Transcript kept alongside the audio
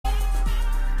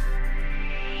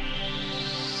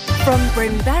From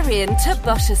Brimberrien to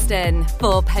Bosherston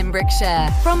for Pembrokeshire.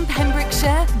 From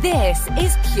Pembrokeshire, this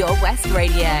is Pure West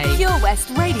Radio. Pure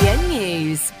West Radio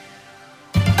News.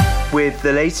 With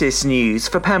the latest news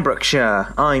for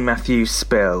Pembrokeshire, I'm Matthew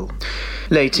Spill.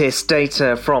 Latest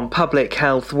data from Public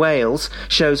Health Wales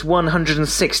shows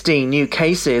 116 new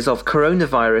cases of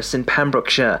coronavirus in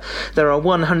Pembrokeshire. There are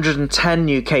 110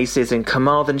 new cases in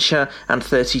Carmarthenshire and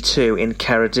 32 in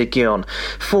Ceredigion.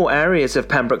 4 areas of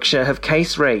Pembrokeshire have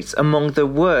case rates among the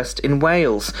worst in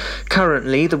Wales.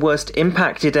 Currently, the worst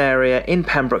impacted area in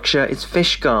Pembrokeshire is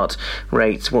Fishguard.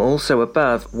 Rates were also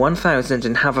above 1,000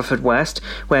 in Haverfordwest,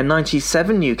 where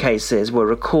 97 new cases were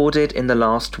recorded in the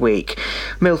last week.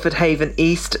 Milford Haven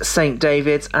East, St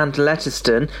David's and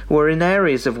Letterston were in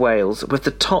areas of Wales with the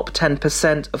top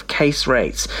 10% of case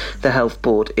rates. The Health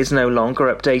Board is no longer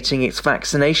updating its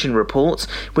vaccination reports,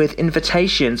 with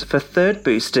invitations for third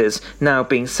boosters now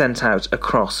being sent out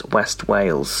across West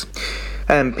Wales.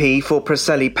 MP for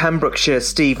Preseli Pembrokeshire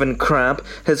Stephen Crabb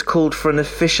has called for an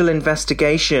official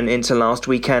investigation into last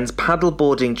weekend's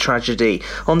paddleboarding tragedy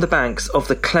on the banks of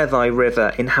the Cleddau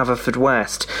River in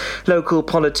Haverfordwest. Local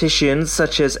politicians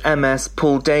such as MS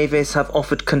Paul Davis have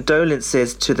offered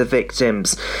condolences to the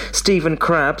victims. Stephen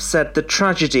Crabb said the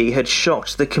tragedy had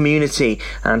shocked the community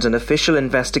and an official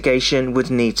investigation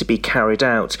would need to be carried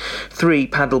out. 3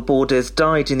 paddleboarders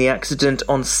died in the accident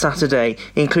on Saturday,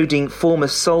 including former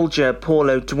soldier Paul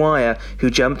O'Dwyer,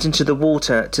 who jumped into the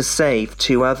water to save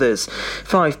 2 others.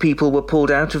 5 people were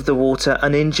pulled out of the water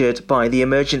uninjured by the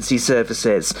emergency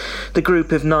services. The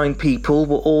group of 9 people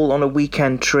were all on a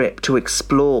weekend trip to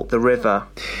explore the river.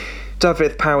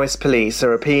 Dyfed Powys Police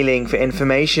are appealing for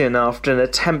information after an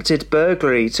attempted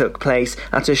burglary took place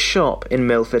at a shop in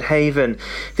Milford Haven.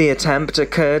 The attempt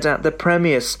occurred at the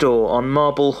Premier store on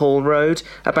Marble Hall Road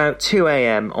about 2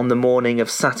 a.m. on the morning of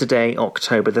Saturday,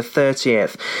 October the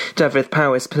 30th. Dyfed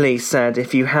Powys Police said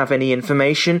if you have any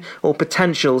information or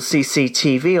potential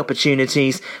CCTV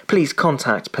opportunities, please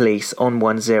contact police on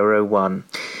 101.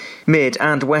 Mid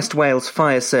and West Wales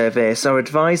Fire Service are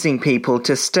advising people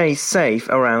to stay safe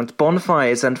around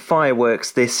bonfires and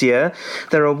fireworks this year.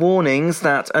 There are warnings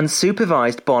that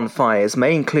unsupervised bonfires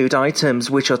may include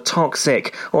items which are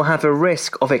toxic or have a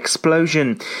risk of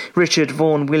explosion. Richard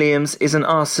Vaughan Williams is an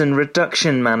arson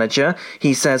reduction manager.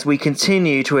 He says we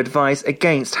continue to advise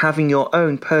against having your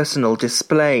own personal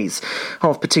displays.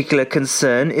 Of particular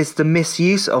concern is the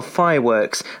misuse of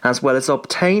fireworks, as well as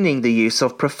obtaining the use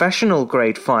of professional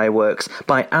grade fireworks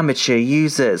by amateur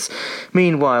users.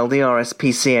 Meanwhile, the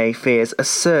RSPCA fears a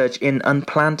surge in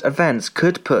unplanned events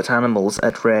could put animals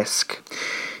at risk.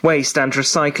 Waste and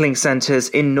recycling centres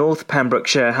in North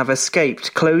Pembrokeshire have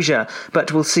escaped closure,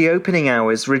 but will see opening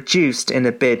hours reduced in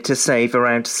a bid to save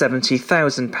around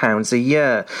 £70,000 a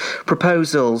year.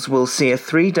 Proposals will see a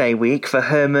 3-day week for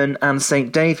Herman and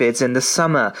St David's in the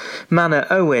summer. Manor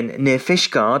Owen near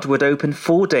Fishguard would open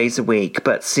 4 days a week,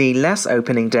 but see less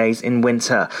opening days in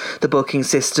winter. The booking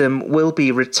system will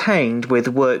be retained with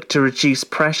work to reduce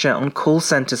pressure on call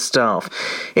centre staff.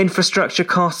 Infrastructure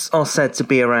costs are said to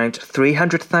be around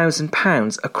 £300,000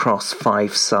 across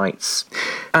 5 sites.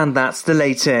 And that's the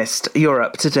latest. You're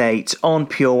up to date on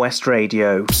Pure West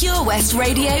Radio. Pure West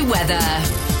Radio weather.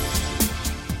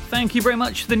 Thank you very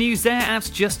much for the news there.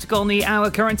 At just gone the hour,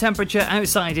 current temperature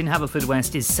outside in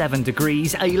Haverfordwest is 7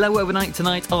 degrees, a low overnight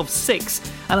tonight of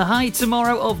 6 and a high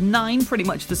tomorrow of 9, pretty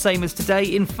much the same as today.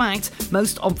 In fact,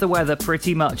 most of the weather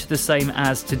pretty much the same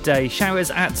as today. Showers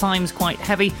at times quite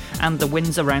heavy and the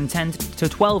winds around 10 to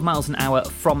 12 miles an hour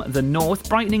from the north,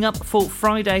 brightening up for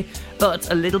Friday,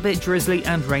 but a little bit drizzly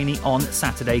and rainy on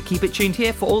Saturday. Keep it tuned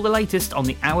here for all the latest on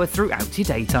the hour throughout your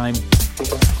daytime.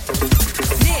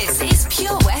 This is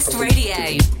Pure West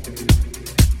Radio.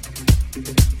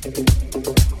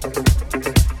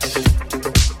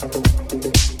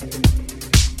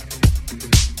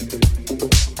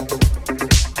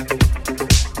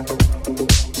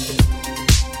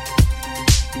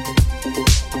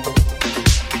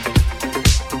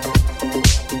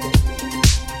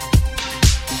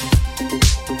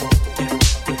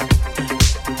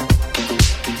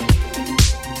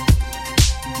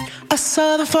 I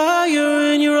saw the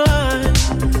fire in your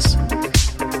eyes.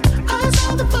 I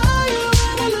saw the fire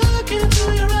when I look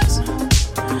into your eyes.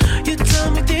 You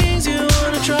tell me things you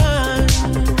wanna try.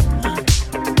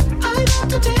 I know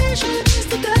temptation is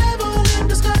the devil in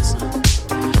disguise.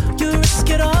 You risk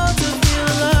it all to feel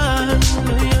alive.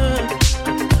 Yeah.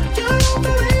 You're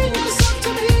offering yourself to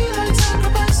me like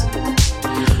sacrifice.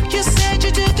 You said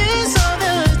you do this all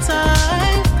the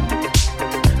time.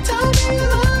 Tell me you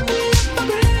love me if I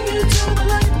bring you to the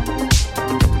light.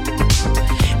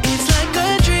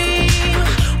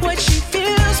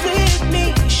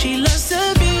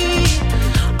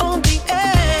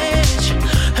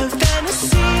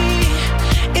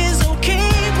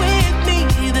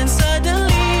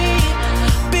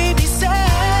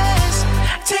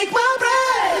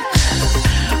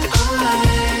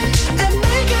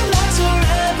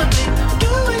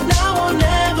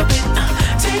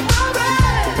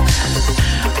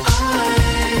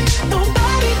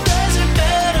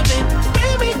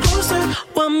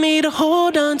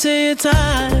 to your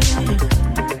time.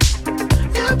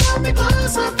 You brought me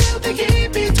close, I feel the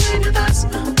heat between your thighs.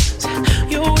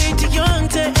 You're way too young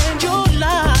to end your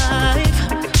life.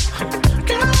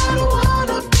 Girl, I don't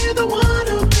wanna be the one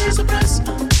who pays the price.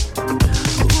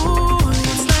 Ooh,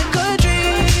 it's like a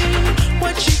dream.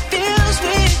 What she feels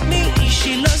with me,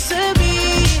 she loves to be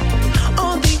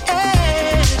on the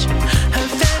edge. Her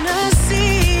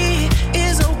fantasy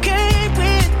is okay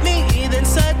with me. Then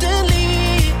suddenly,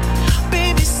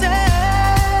 baby says,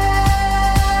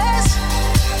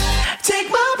 take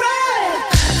my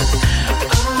breath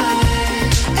away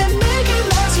and make it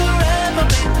last forever,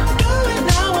 babe. Do it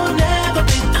now or never,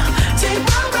 babe. Take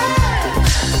my breath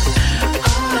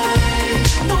away.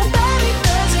 Nobody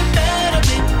does it better,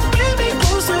 babe. Bring me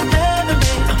close to heaven,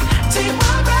 babe. Take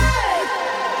my breath.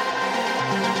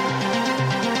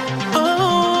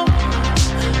 Oh,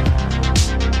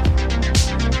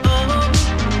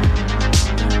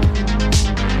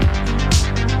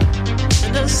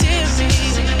 and I'm serious.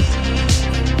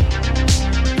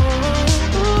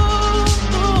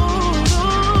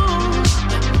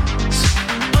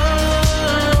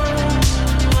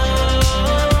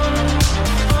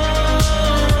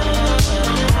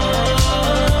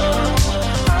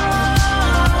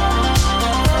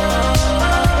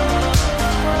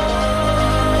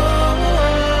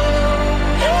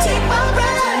 Take my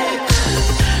breath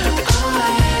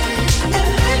away and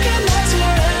make it last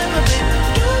forever, babe.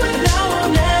 Do it now or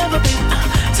never, babe.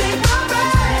 Take my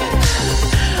breath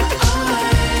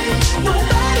away.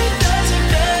 Nobody does it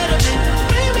better, babe.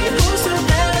 Bring me close to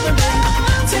heaven, babe.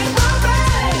 Take my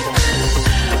breath.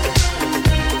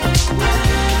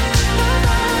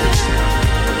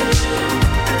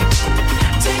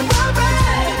 Take my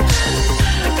breath.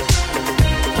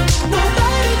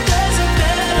 Nobody does it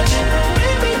better, babe.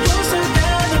 Bring me close to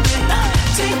heaven, babe.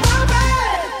 Take my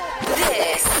breath.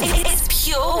 This is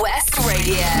Pure West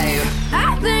Radio. I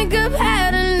think I've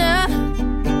had enough.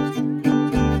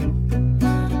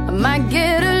 I might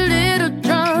get a little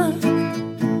drunk.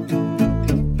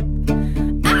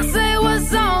 I say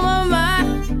what's on my mind.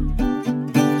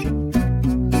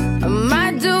 I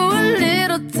might do a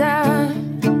little time.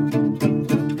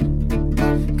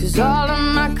 'Cause all of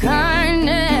my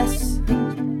kindness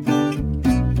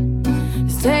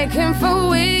is taken for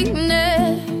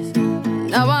weakness.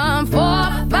 Now I'm 4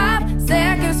 or 5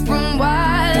 seconds from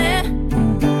wildin',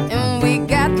 and we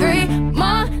got 3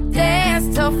 more days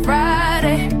till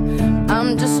Friday. I'm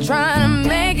just trying to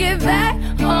make it back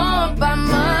home by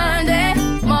Monday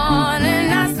morning.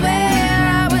 I swear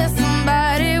I wish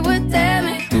somebody would tell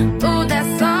me, ooh,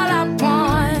 that's all I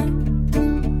want.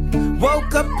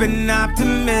 Woke up an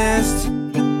optimist.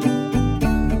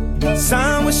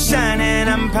 Sun was shining,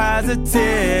 I'm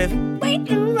positive.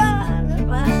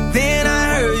 Then I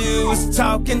heard you was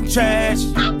talking trash.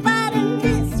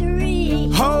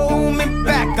 Hold me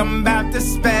back, I'm about to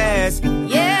spaz.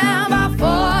 Yeah, I'm about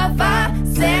 4 or 5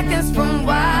 seconds from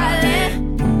wildin',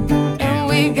 and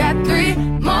we got 3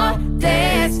 more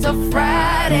days till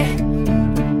Friday.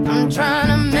 I'm trying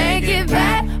to make it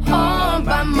back home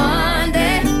by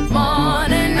Monday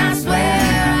morning. I swear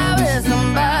I wish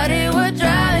somebody would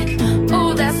drive me.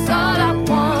 Ooh, that's all I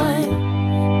want.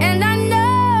 And I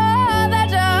know that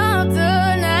you're home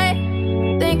tonight,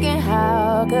 thinking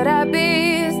how could I be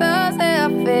so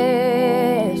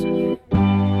selfish?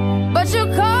 But you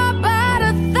called about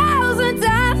 1,000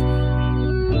 times,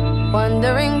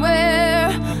 wondering where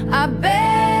I've been.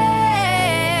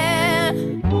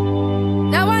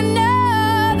 Now I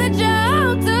know that you're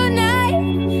home tonight,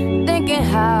 thinking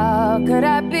how could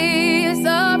I be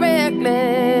so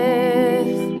reckless?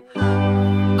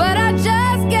 But I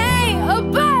just can't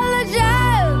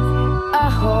apologize. I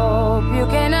hope you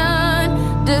can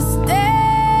understand.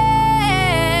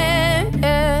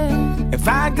 If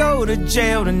I go to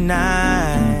jail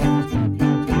tonight,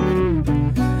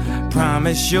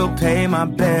 promise you'll pay my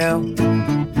bill.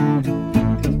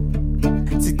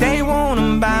 See, they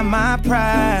wanna buy my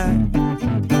pride,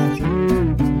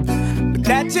 but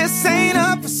that just ain't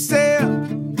up for sale.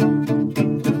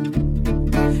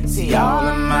 See, all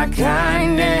of my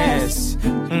kindness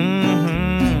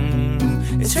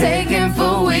is taken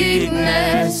for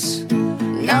weakness.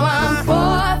 Now I'm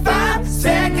 4 or 5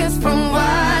 seconds from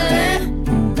wildin',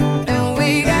 and we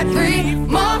got 3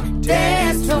 more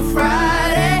days till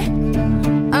Friday.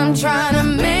 I'm trying to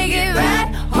make it back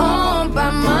home by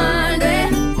Monday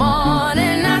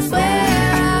morning. I swear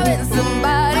I wish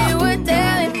somebody would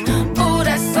tell me, ooh,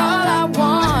 that's all I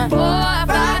want. 4 or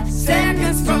 5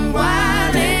 seconds from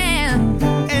wildin',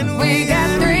 and we got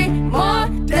 3 more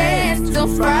days till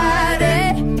Friday.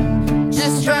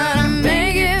 Just trying to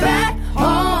make it back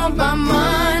home by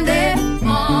Monday.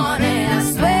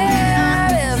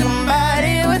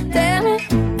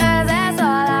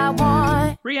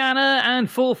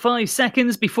 or 5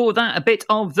 seconds before that, a bit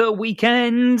of The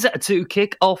Weekend to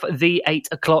kick off the 8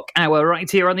 o'clock hour right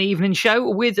here on the evening show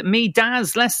with me,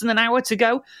 Daz. Less than an hour to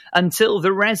go until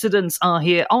the residents are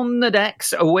here on the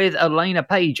decks with Elena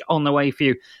Page on the way for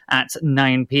you at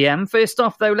 9 p.m. First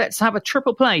off, though, let's have a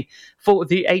triple play for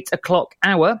the 8 o'clock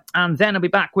hour, and then I'll be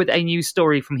back with a news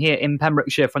story from here in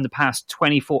Pembrokeshire from the past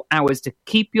 24 hours to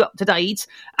keep you up to date.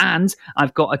 And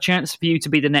I've got a chance for you to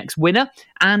be the next winner.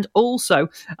 And also,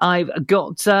 I've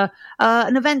got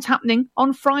an event happening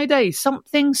on Friday.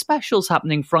 Something special's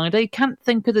happening Friday. Can't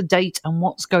think of the date and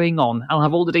what's going on. I'll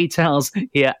have all the details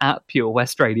here at Pure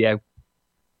West Radio.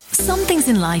 Some things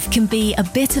in life can be a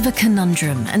bit of a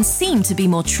conundrum and seem to be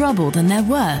more trouble than they're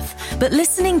worth. But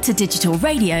listening to digital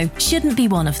radio shouldn't be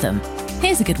one of them.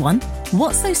 Here's a good one.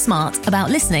 What's so smart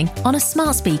about listening on a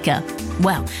smart speaker?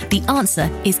 Well, the answer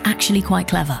is actually quite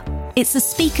clever. It's a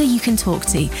speaker you can talk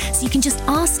to, so you can just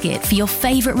ask it for your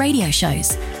favourite radio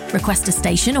shows. Request a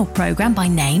station or programme by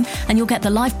name and you'll get the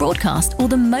live broadcast or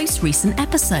the most recent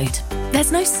episode.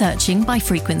 There's no searching by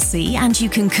frequency and you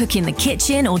can cook in the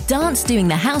kitchen or dance doing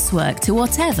the housework to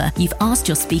whatever you've asked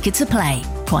your speaker to play.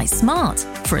 Quite smart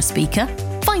for a speaker.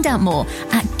 Find out more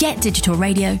at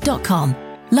getdigitalradio.com.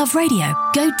 Love radio.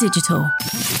 Go digital.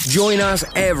 Join us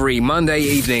every Monday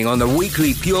evening on the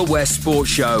weekly Pure West Sports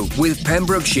Show with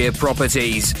Pembrokeshire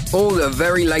Properties. All the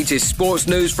very latest sports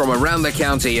news from around the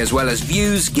county, as well as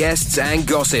views, guests and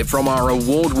gossip from our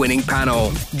award-winning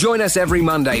panel. Join us every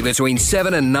Monday between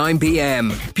 7 and 9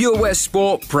 p.m. Pure West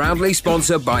Sport, proudly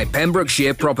sponsored by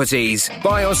Pembrokeshire Properties.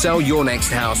 Buy or sell your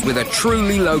next house with a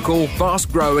truly local,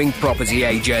 fast-growing property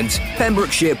agent.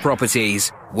 Pembrokeshire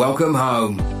Properties. Welcome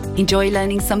home. Enjoy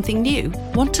learning something new?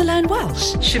 Want to learn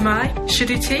Welsh? Shemai,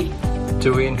 Shuduti?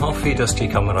 Dwi'n hoffi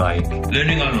dysgu Cymraeg.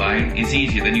 Learning online is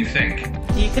easier than you think.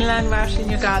 You can learn Welsh in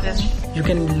your garden. You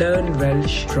can learn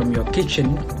Welsh from your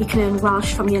kitchen. You can learn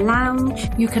Welsh from your lounge.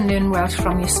 You can learn Welsh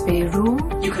from your spare room.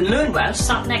 You can learn Welsh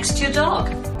sat next to your dog.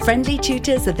 Friendly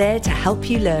tutors are there to help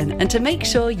you learn and to make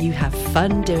sure you have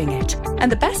fun doing it.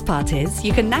 And the best part is,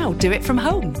 you can now do it from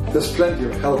home. There's plenty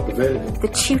of help available. The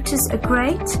tutors are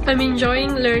great. I'm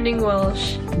enjoying learning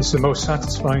Welsh. It's the most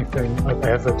satisfying thing I've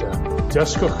ever done.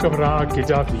 Dysgwch Cymraeg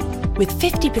gyda fi. With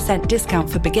 50% discount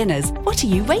for beginners, what are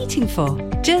you waiting for?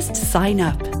 Just sign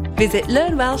up. Visit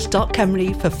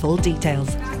learnwelsh.cymru for full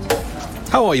details.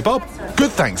 How are you, Bob?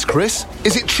 Good, thanks, Chris.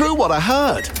 Is it true what I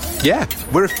heard? Yeah,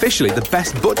 we're officially the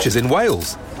best butchers in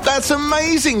Wales. That's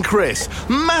amazing, Chris.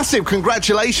 Massive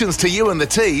congratulations to you and the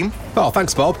team. Oh,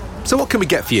 thanks, Bob. So what can we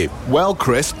get for you? Well,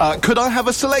 Chris, could I have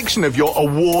a selection of your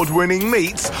award-winning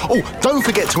meats? Oh, don't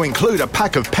forget to include a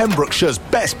pack of Pembrokeshire's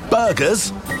best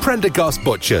burgers. Prendergast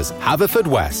Butchers,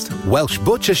 Haverfordwest, Welsh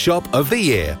Butcher Shop of the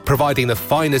Year, providing the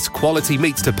finest quality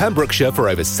meats to Pembrokeshire for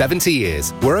over 70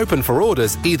 years. We're open for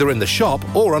orders either in the shop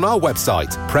or on our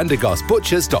website,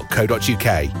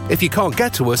 prendergastbutchers.co.uk. If you can't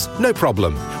get to us, no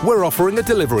problem. We're offering a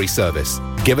delivery service.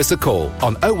 Give us a call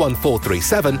on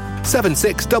 01437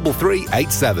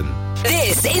 763387.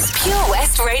 This is Pure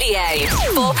West Radio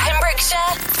for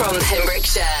Pembrokeshire from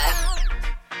Pembrokeshire.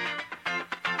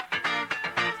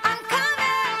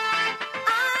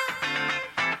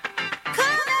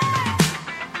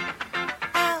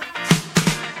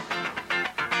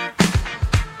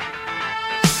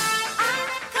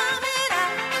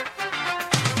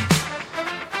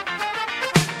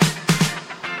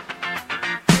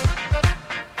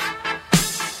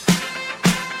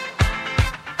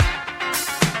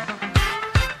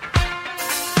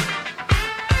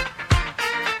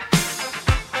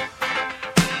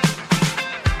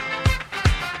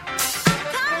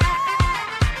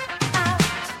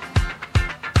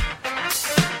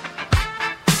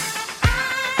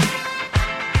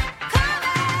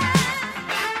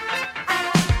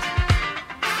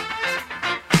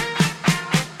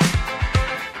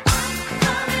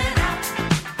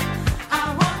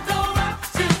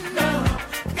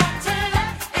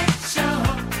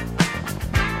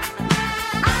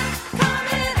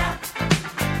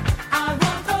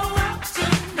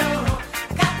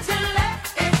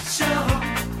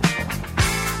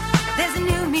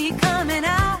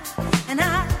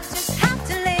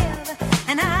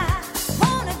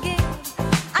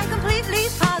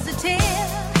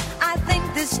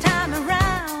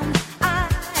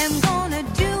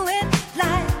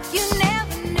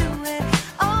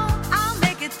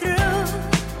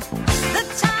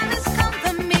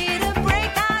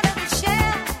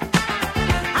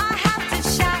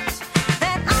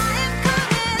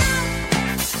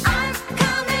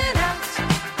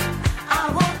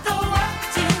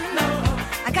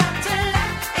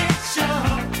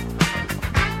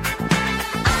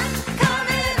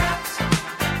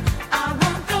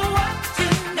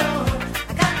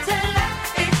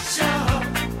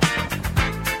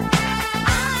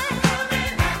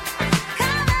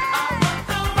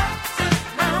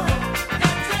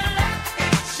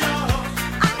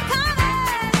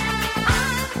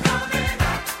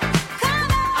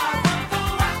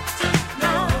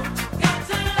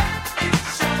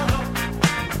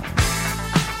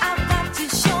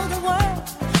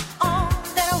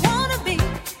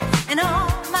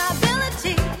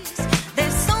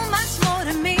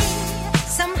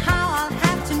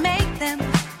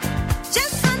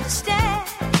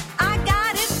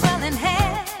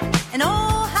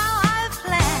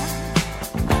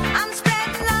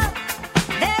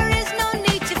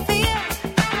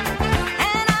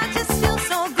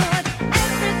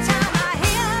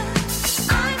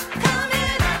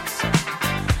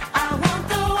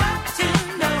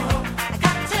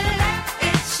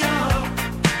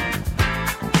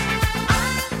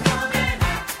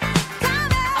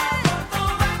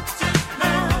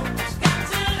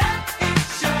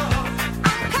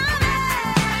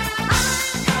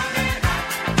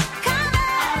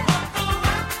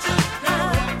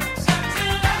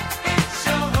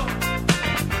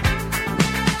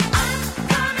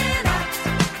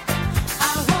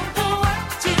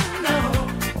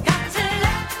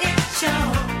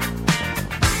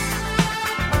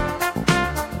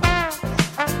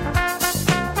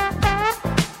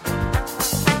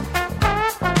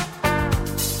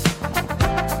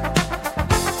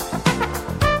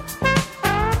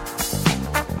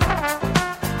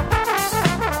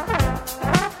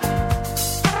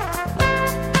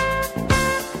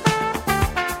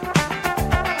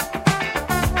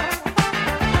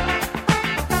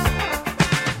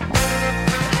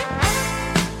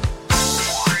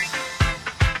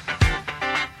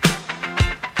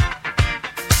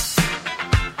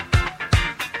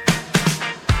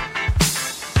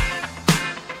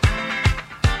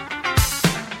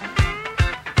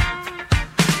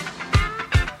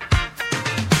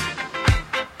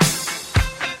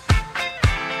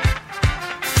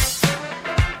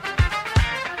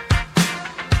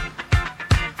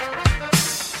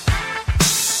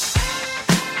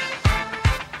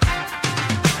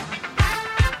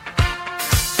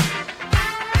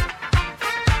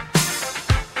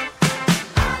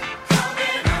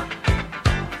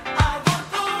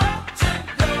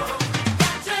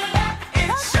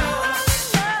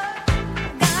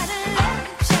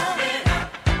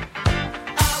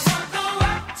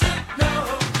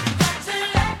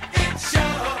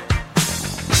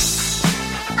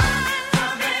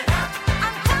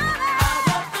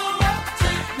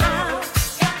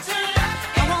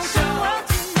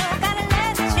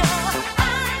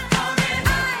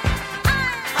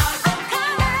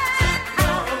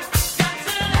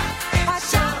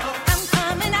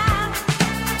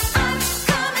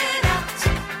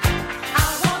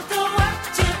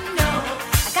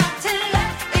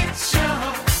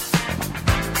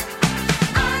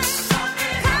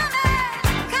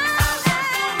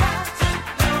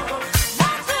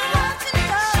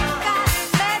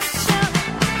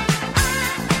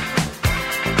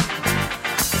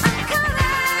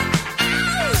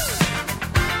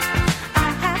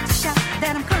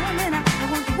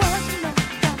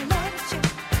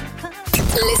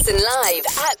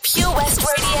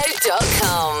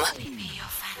 purewestradio.com.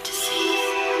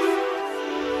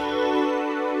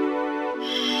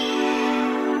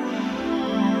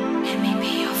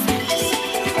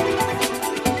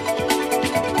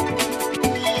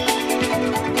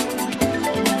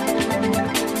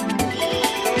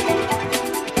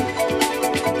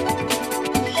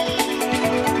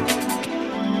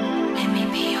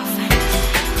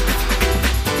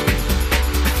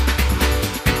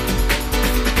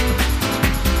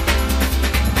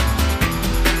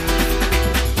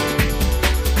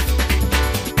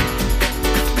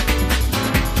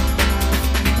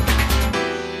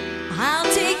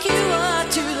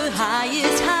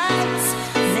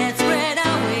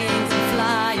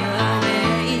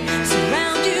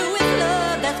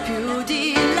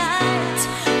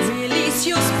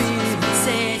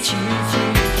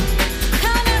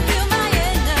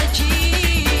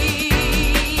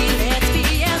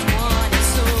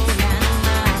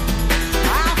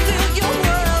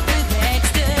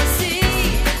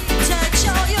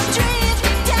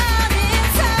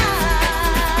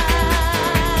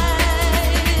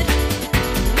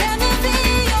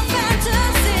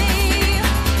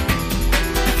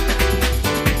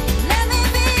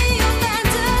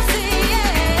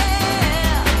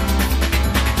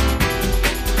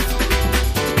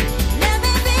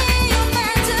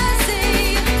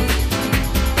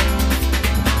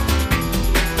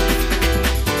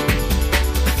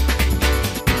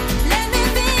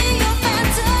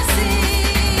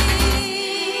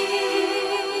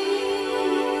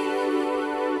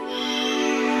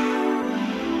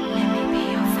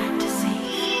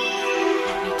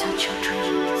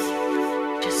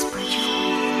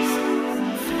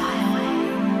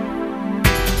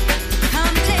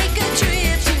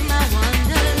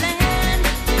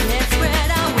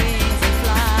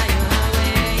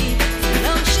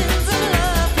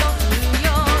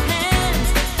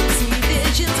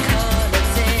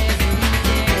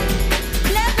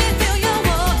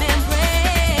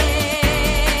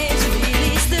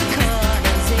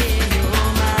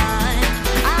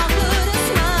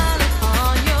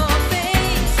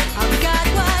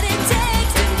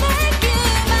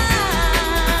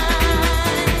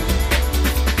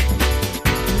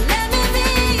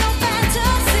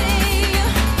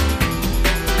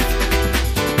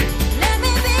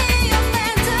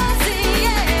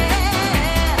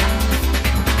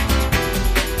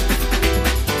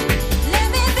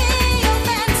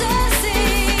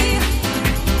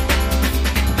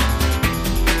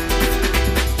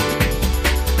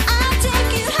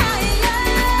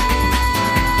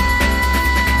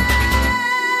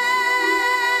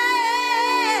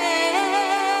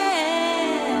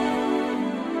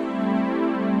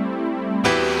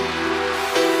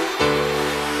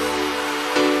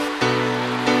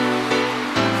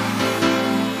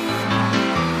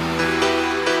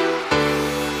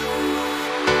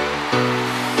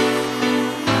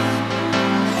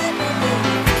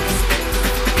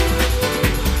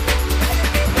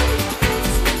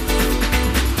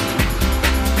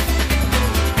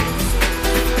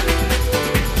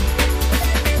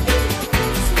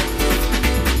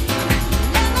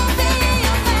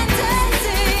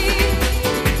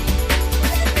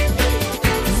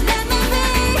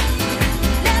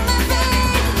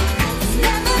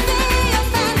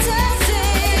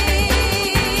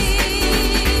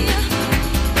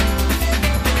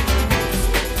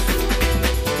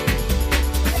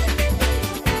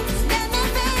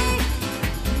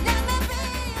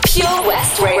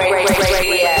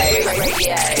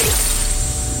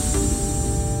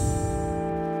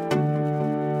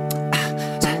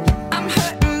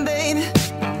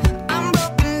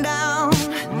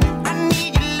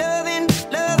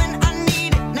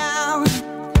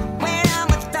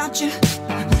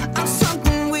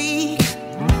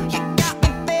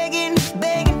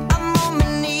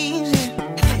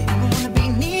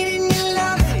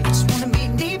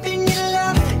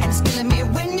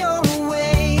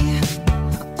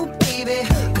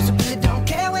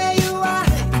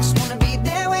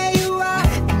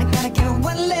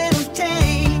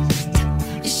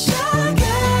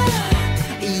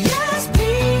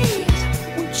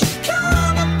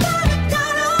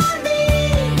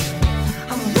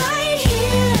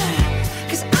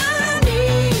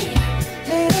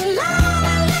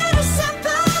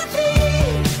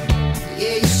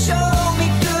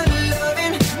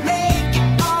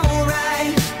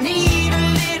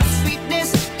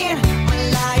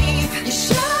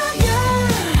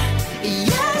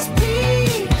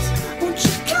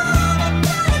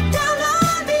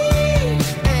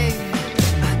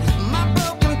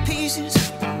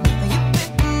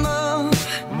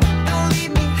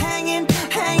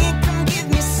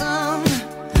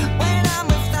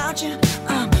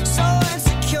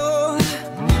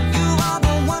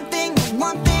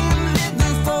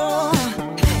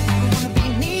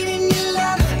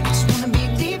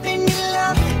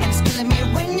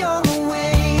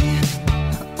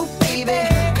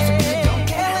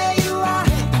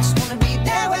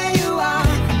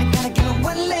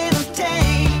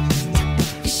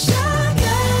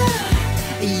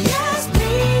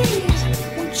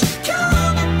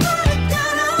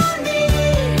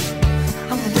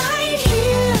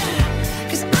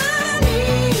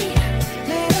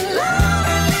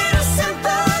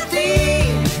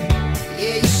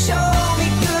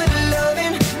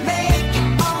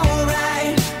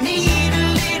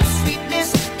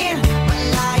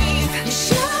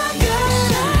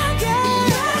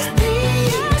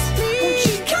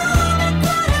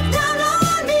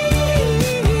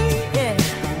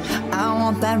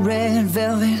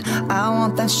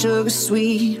 that sugar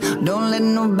sweet. Don't let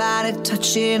nobody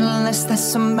touch it unless that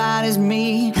somebody's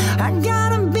me. I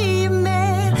gotta be a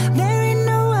man, there ain't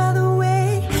no other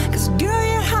way. 'Cause girl,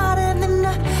 you're hotter than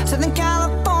a Southern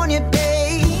California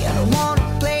day. I don't wanna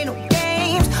play no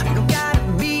games, you don't gotta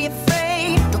be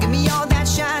afraid. Don't give me all that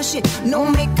shy shit, no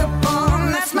makeup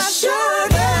on, that's my sugar.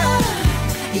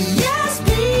 Yes,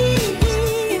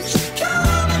 please,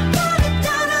 come and put it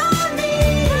down on me.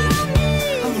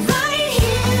 Right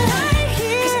here,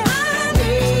 'cause I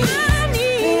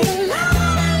need a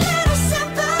love, a little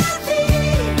sympathy.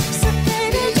 So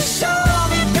baby, just show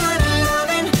me good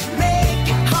loving, make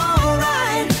it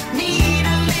alright. Need a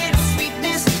little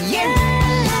sweetness in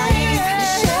my life.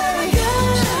 Sugar,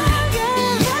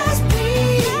 yes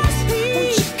please,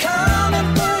 won't you come and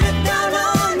put it down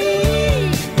on me,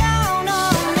 down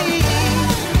on me.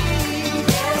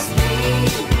 Yes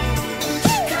please,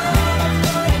 come and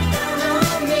put it down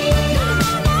on me.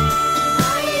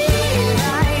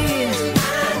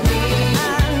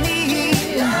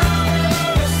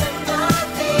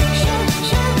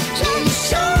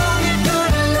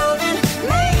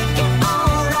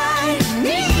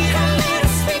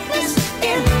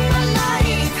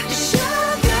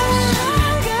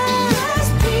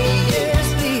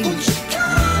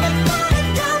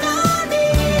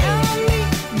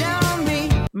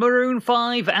 Maroon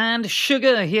 5 and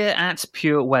Sugar here at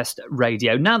Pure West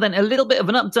Radio. Now then, a little bit of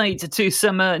an update to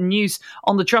some news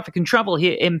on the traffic and travel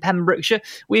here in Pembrokeshire.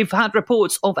 We've had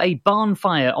reports of a barn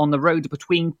fire on the road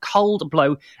between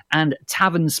Coldblow and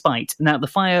Tavern Spite. Now, the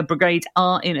fire brigade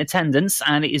are in attendance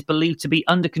and it is believed to be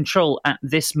under control at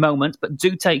this moment, but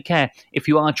do take care if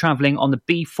you are travelling on the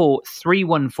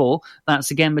B4314. That's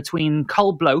again between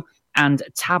Coldblow and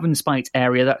Tavern Spite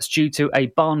area. That's due to a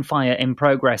barn fire in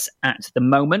progress at the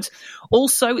moment.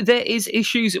 Also, there is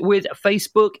issues with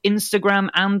Facebook, Instagram,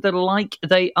 and the like.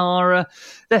 They're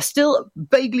still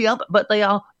vaguely up, but they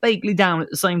are vaguely down at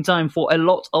the same time for a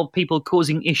lot of people,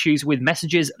 causing issues with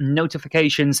messages,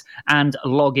 notifications, and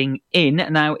logging in.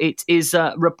 Now, it is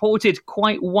reported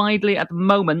quite widely at the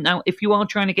moment. Now, if you are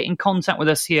trying to get in contact with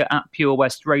us here at Pure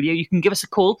West Radio, you can give us a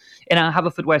call in our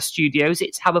Haverfordwest studios.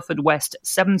 It's Haverfordwest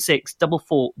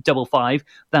 764455.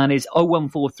 That is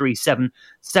 01437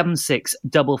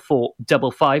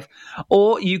 764455.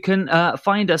 Or you can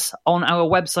find us on our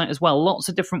website as well. Lots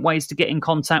of different ways to get in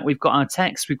contact. We've got our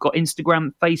text, we've got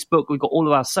Instagram, Facebook, we've got all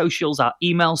of our socials, our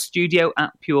email,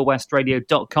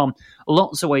 studio@purewestradio.com.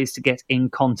 Lots of ways to get in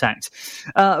contact.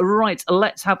 Right,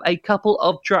 let's have a couple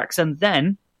of tracks and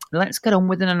then let's get on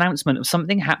with an announcement of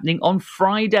something happening on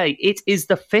Friday. It is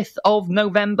the 5th of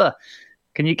November.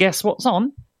 Can you guess what's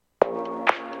on?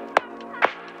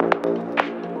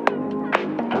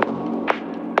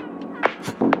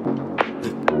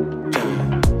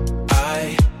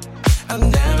 I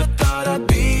never thought I'd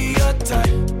be your type.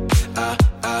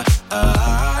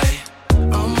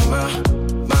 On my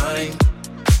mind,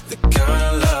 the kind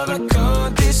of love I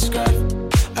can't describe.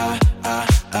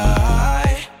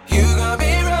 You got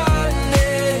me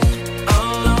running,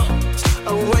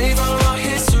 away from our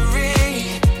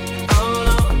history,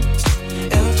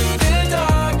 and through the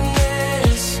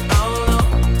darkness,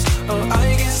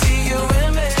 I can see you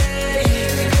in me.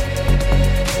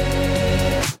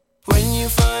 When you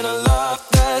find a love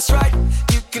that's right,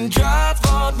 you can drive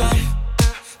all night,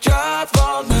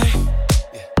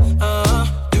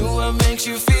 do what makes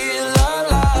you feel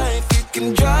alive. You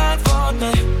can drive all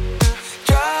night,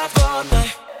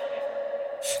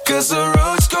 'cause the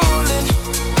road's calling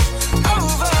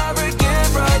over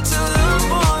again, right till the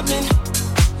morning,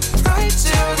 right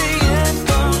till the end.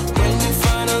 When you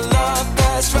find a love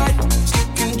that's right, you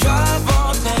can drive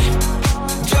all night,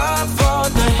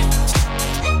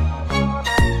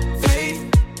 Faith,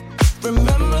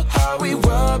 remember how we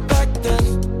were back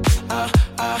then. I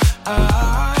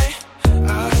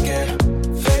get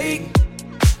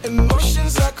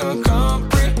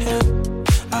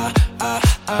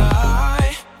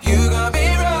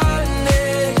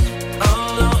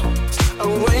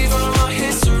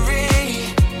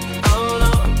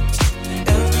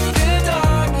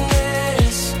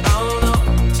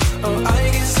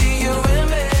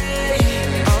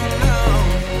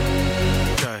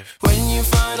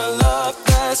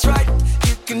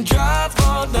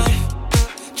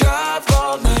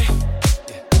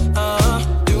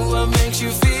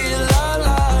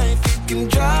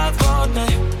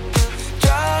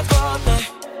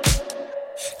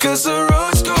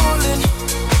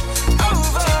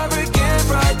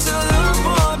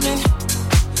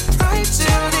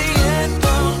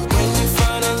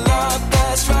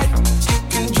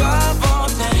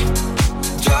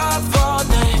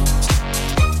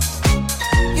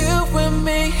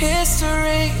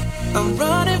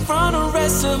on the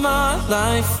rest of my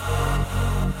life.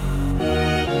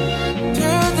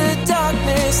 Through the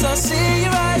darkness, I see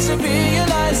your eyes and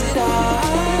realize that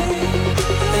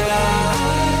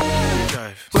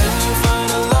when you find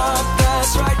a love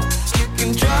that's right, you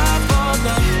can drive all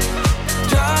night,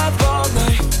 drive all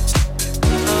night.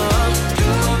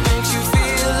 What makes you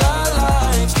feel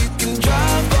alive? You can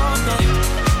drive all night,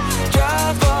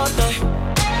 drive all night.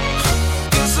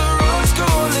 'Cause the road's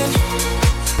calling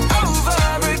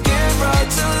over again, right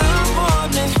till the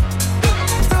morning,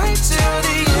 right till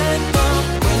the end.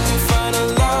 When you find a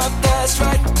love that's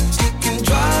right, you can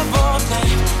drive all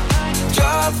night,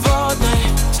 drive all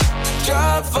night,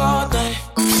 drive all night.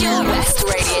 Pure West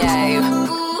Radio.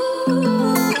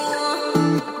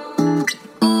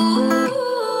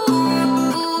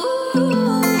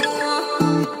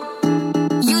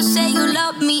 You say you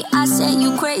love me, I say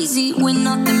you crazy. We're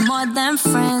nothing more than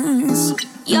friends.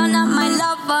 You're not my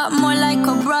lover, more like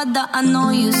a brother. I know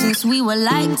you since we were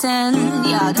like 10.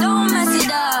 Yeah, don't mess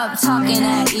it up, talking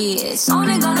at ears.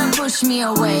 Only gonna push me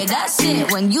away, that's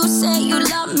it. When you say you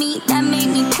love me, that made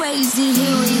me crazy.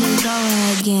 Here we go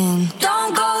again.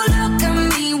 Don't go look at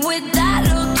me with that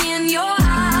look in your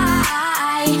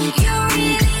eye. You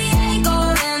really ain't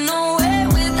going nowhere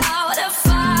without a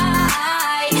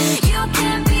fight. You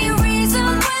can't be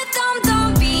reasoned with them,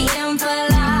 don't be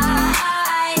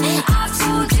impolite. I've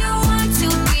told you 1,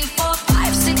 2, 3, 4,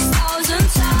 5, 6,000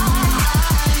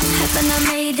 times. Haven't I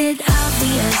made it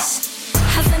obvious?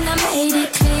 Haven't I made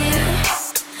it clear?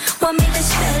 Want me to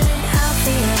spell it out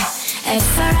for you?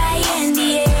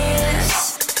 F-R-I-N-D-S.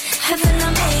 Haven't I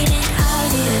made it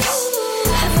obvious?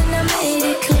 Haven't I made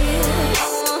it clear?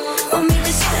 Want me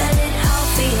to spell it out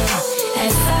for you?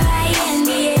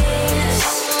 F-R-I-N-D-S.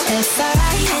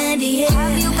 F-R-I-N-D-S.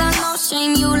 Have you got no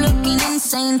shame? You looking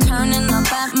insane, turning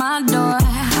up at my door.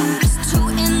 It's 2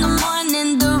 in the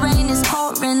morning, the rain is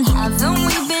pouring. Haven't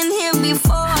we been here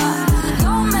before?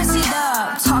 Don't mess it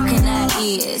up, talking at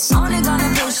ears. Only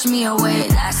gonna push me away,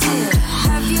 that's it.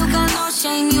 Have you got no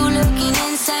shame? You looking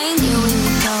insane. Here we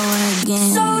go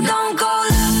again. So don't go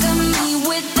look at me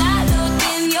with that look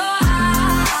in your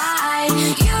eye.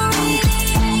 You really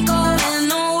ain't going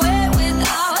nowhere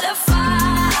without a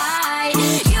fight.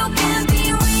 You can't be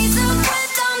reasoned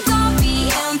with them, don't be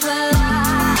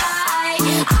impolite.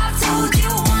 I've told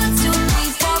you 1, 2, 3,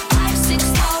 4, 5,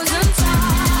 6,000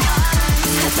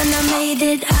 times. Haven't I made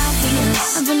it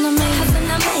obvious? Haven't I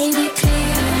made it clear?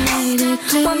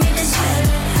 Want me to spell it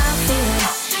out for you?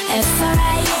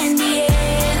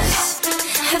 F-R-I-N-D-S.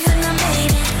 Haven't I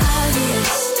made it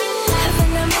obvious?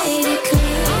 Haven't I made it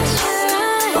clear?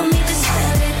 Want me to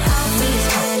spell it out for you?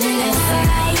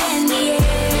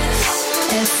 F-R-I-N-D-S.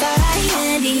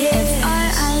 F-R-I-N-D-S.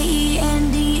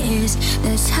 F-R-I-E-N-D-S.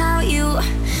 That's how you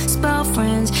spell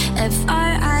friends.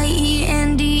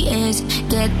 F-R-I-E-N-D-S.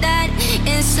 Get that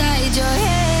inside your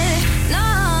head. No,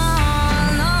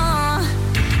 no,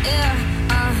 yeah,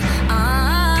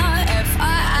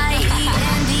 F-R-I-E-N-D-S.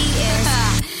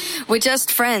 We're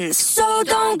just friends. So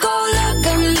don't go look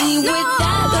at me with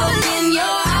that look in your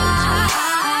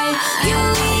eye. You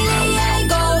really ain't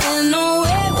going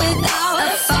nowhere without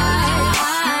a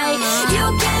fight. You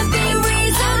can't be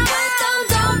reasoned with them,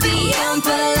 don't be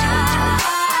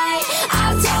impolite.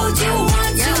 I've told you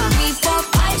 1, 2, 3, 4,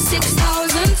 5,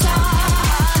 6,000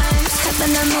 times.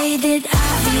 Haven't I made it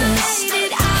obvious?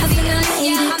 Haven't I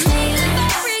made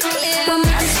it clear? Want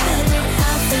me to spell it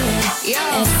out for you?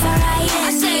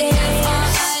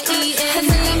 F-R-I-N-D-S.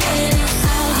 Haven't I made it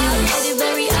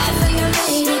obvious? Haven't I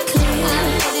made it clear?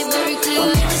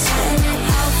 Want me to spell it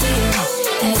out for you?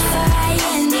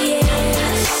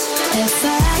 F-R-I-N-D-S.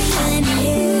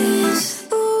 F-R-I-N-D-S.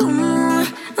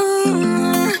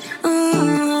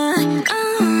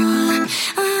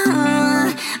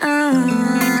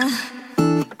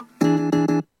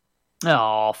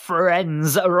 Oh,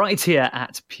 friends, right here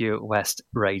at Pure West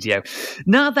Radio.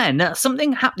 Now then,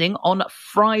 something happening on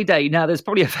Friday. Now, there's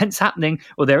probably events happening,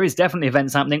 or there is definitely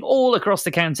events happening all across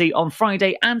the county on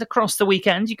Friday and across the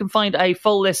weekend. You can find a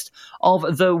full list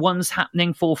of the ones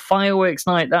happening for Fireworks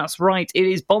Night. That's right, it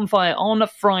is Bonfire on a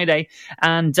Friday,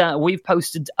 and we've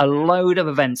posted a load of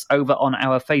events over on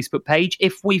our Facebook page.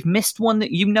 If we've missed one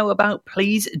that you know about,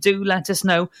 please do let us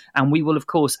know, and we will, of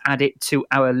course, add it to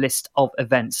our list of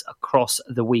events across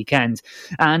the weekend.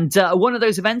 And one of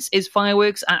those events is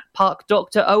fireworks at Park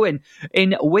Dr. Owen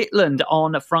in Whitland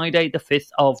on Friday the 5th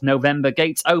of November.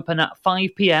 Gates open at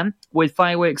 5 p.m. with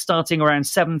fireworks starting around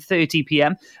 7:30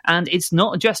 p.m. And it's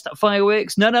not just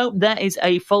fireworks. No, there is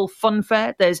a full fun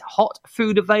fair. There's hot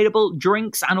food available,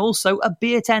 drinks, and also a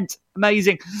beer tent.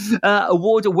 Amazing.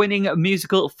 Award-winning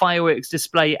musical fireworks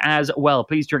display as well.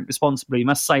 Please drink responsibly,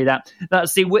 must say that.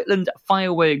 That's the Whitland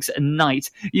Fireworks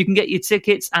Night. You can get your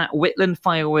tickets at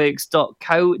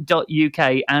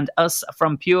whitlandfireworks.co.uk, and us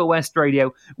from Pure West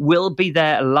Radio will be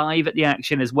there live at the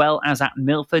action, as well as at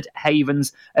Milford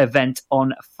Haven's event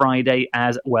on Friday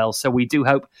as well. So we do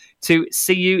hope to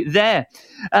see you there.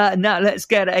 Now let's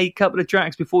get a couple of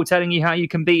tracks before telling you how you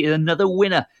can be another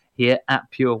winner here at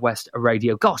Pure West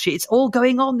Radio. Gosh, it's all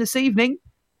going on this evening.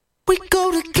 We go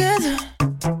together,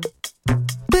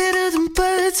 better than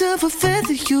birds of a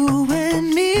feather, you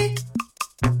and me.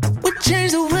 We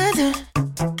change the weather,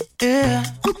 yeah.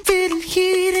 I'm feeling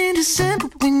heat in December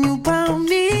when you found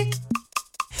me.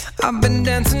 I've been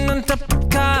dancing on top of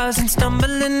cars and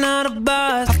stumbling out of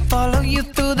bars. I follow you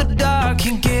through the dark,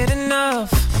 can't get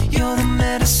enough. You're the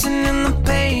medicine and the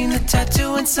pain, the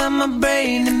tattoo inside my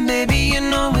brain. And baby, you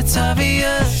know it's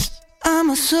obvious,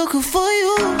 I'm a sucker for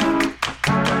you.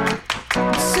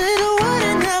 Say the word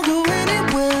and I'll go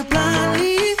anywhere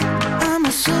blindly. I'm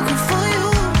a sucker for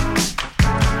you,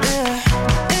 yeah.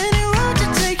 Any road you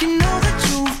take, you know that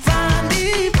you'll find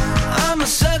me. I'm a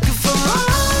sucker for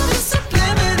all the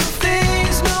subliminal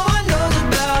things no one knows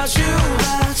about you,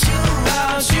 about you,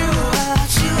 about you,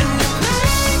 about you. And you're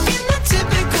making the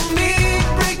typical me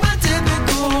break my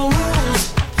typical rules.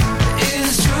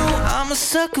 It's true, I'm a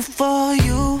sucker for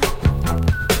you,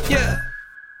 yeah.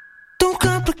 Don't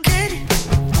complicate it,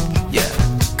 yeah.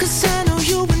 'Cause I know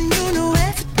you and you know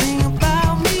everything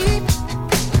about me.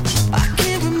 I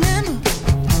can't remember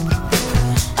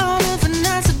all of the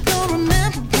nights I don't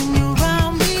remember when you're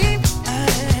around me.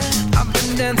 I've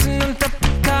been dancing on top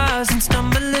of cars and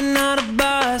stumbling out of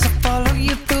bars. I follow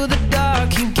you through the dark,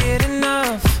 can't get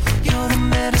enough. You're the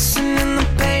medicine and the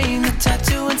pain, the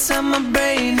tattoo inside my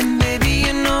brain. And baby,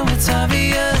 you know it's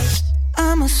obvious,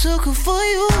 I'm a sucker for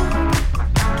you.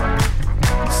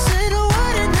 Say the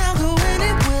word and I'll go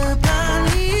anywhere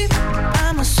blindly.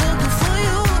 I'm a sucker for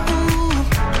you,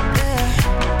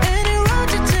 yeah. Any road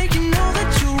you take, you know that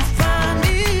you'll find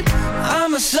me.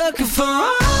 I'm a sucker for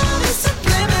all the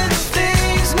subliminal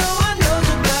things no one knows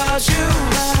about you,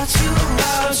 about you,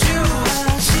 about you,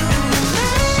 about you. And you're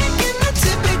making the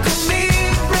typical me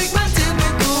break my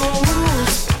typical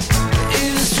rules.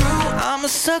 It's true, I'm a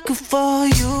sucker for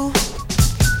you,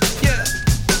 yeah.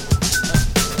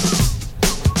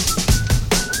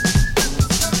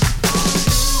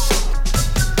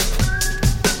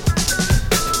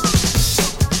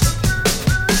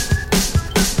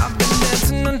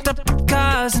 On top of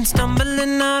cars and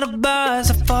stumbling out of bars.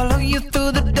 I follow you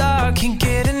through the dark, can't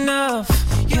get enough.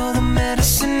 You're the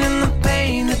medicine and the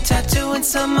pain, the tattoo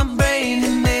inside my brain.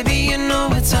 And baby, you know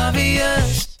it's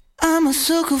obvious, I'm a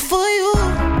sucker for you,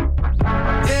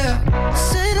 yeah.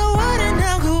 Say the word and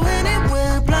I'll go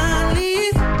anywhere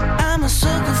blindly. I'm a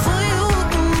sucker for you,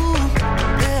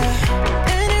 yeah.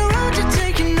 Any road you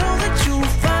take, you know that you'll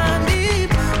find me.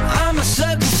 I'm a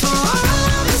sucker for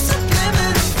all the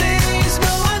subliminal things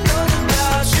no one knows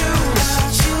about you,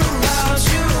 about you, about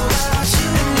you, about you.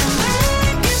 And you're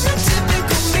making the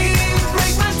typical me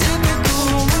break my typical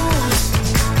rules.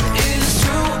 It's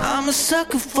true, I'm a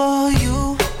sucker for you.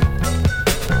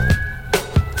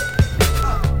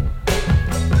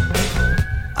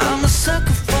 I'm a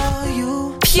sucker for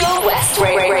you. Pure West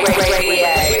Radio.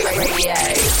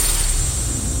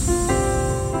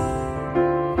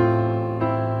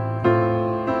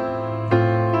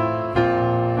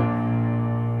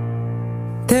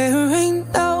 There ain't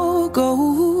no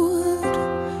gold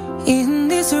in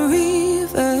this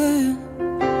river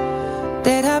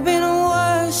that I've been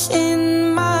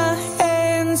washing my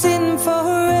hands in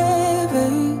forever.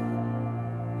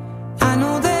 I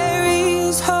know there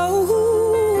is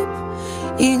hope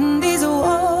in these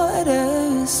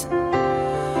waters,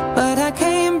 but I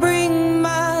can't breathe.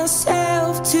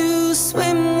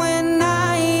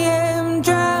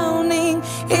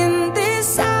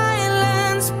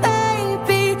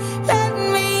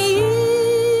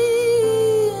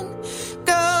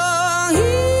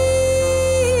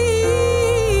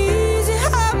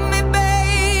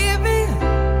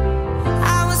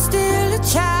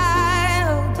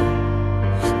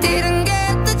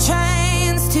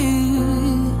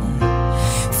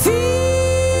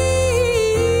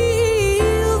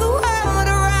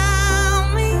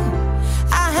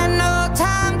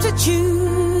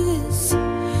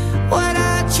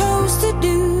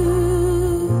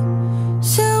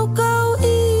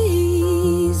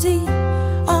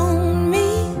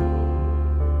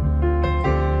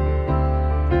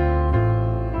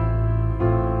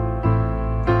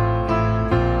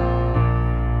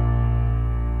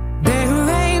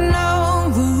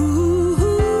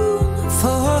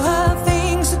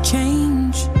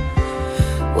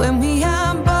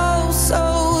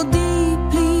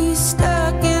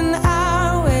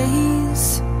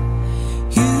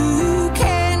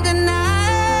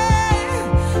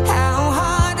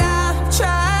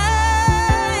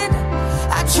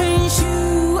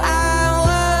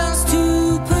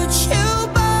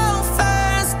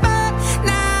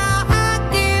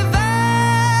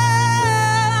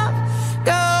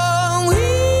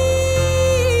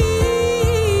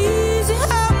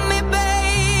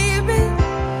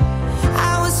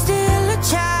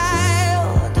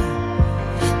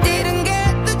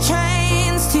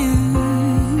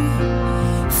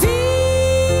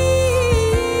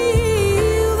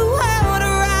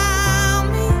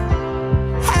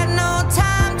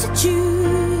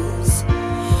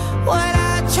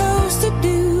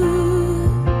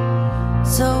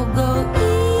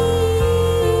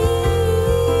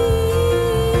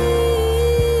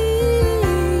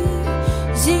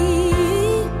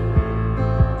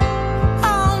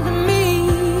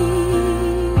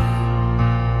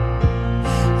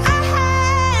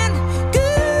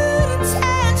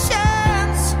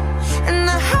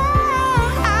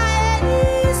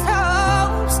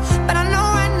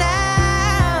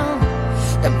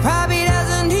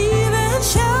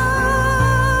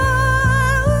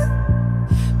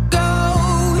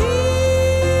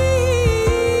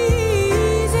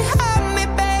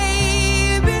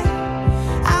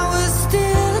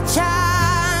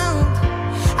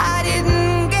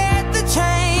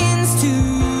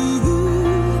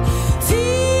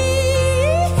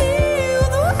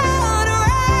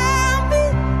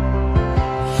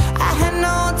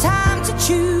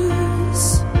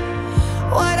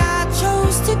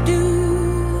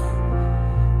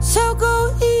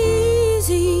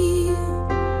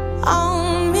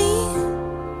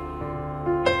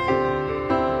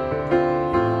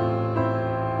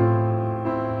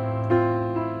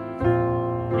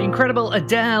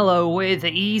 Adele with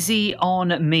Easy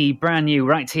on Me, brand new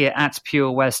right here at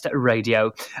Pure West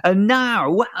Radio. And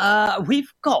now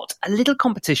we've got a little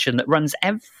competition that runs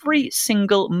every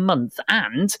single month,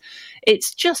 and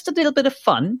it's just a little bit of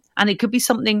fun, and it could be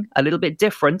something a little bit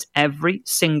different every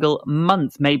single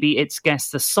month. Maybe it's guess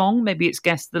the song, maybe it's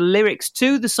guess the lyrics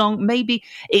to the song, maybe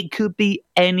it could be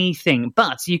anything.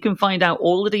 But you can find out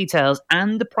all the details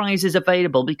and the prizes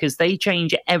available, because they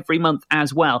change every month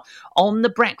as well, on The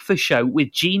Breakfast Show with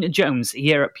Gina Jones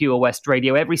here at Pure West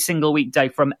Radio every single weekday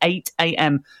from 8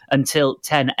 a.m. until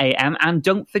 10 a.m. And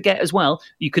don't forget as well,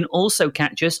 you can also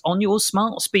catch us on your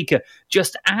smart speaker.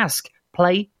 Just ask,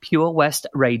 play Pure West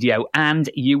Radio,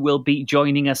 and you will be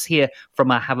joining us here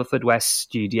from our Haverfordwest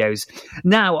studios.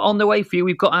 Now, on the way for you,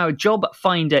 we've got our job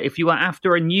finder. If you are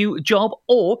after a new job,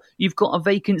 or you've got a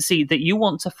vacancy that you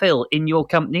want to fill in your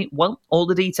company, well, all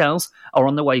the details are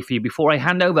on the way for you before I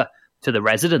hand over to the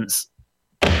residents.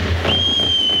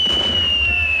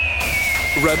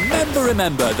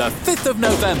 Remember the 5th of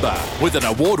November with an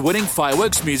award-winning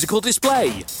fireworks musical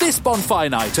display. This bonfire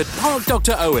night at Park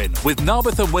Dr. Owen with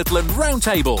Narberth and Whitland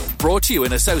Roundtable, brought to you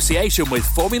in association with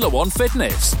Formula One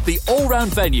Fitness, the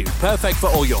all-round venue perfect for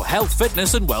all your health,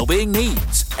 fitness and well-being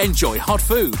needs. Enjoy hot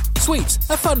food, sweets,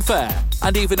 a fun fair,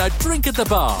 and even a drink at the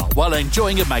bar while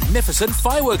enjoying a magnificent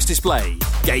fireworks display.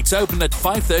 Gates open at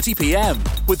 5:30pm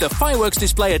with the fireworks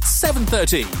display at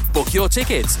 7:30. Book your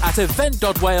tickets at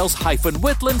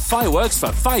event.wales-Whitland Fireworks for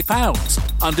 £5.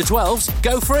 Under 12s,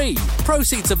 go free.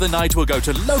 Proceeds of the night will go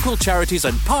to local charities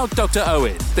and Park Dr.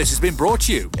 Owen. This has been brought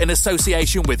to you in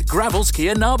association with Gravels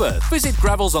Kia Narberth. Visit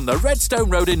Gravels on the Redstone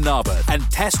Road in Narberth and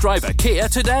test drive a Kia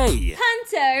today.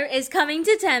 Panto is coming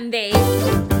to Tenby.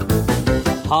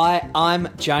 Hi, I'm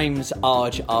James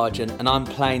Argent and I'm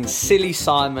playing Silly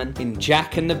Simon in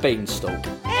Jack and the Beanstalk.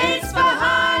 It's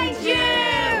behind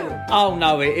you! Oh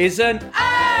no it isn't.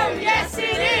 Oh yes it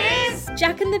is!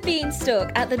 Jack and the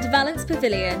Beanstalk at the De Valence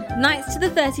Pavilion, nights to the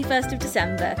 31st of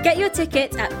December. Get your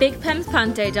tickets at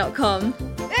bigpemspanto.com.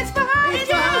 It's behind you!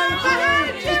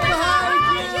 It's behind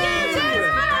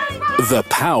you! The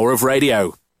power of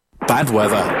radio. Bad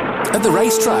weather. At the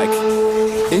racetrack.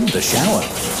 In the shower.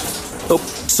 Oh,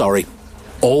 sorry.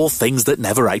 All things that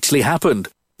never actually happened.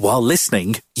 While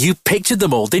listening, you pictured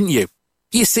them all, didn't you?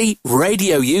 You see,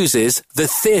 radio uses the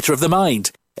theatre of the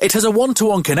mind. It has a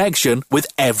one-to-one connection with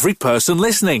every person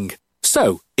listening.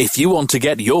 So, if you want to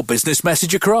get your business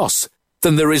message across,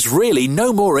 then there is really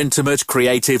no more intimate,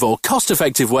 creative or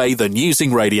cost-effective way than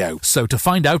using radio. So to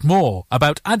find out more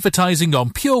about advertising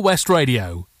on Pure West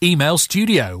Radio, email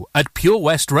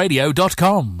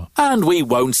studio@purewestradio.com. And we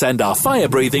won't send our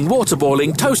fire-breathing,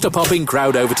 water-boiling, toaster-popping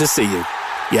crowd over to see you.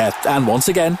 Yeah, and once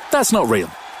again, that's not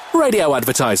real. Radio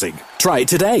advertising. Try it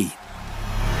today.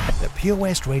 The Pure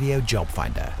West Radio Job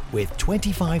Finder, with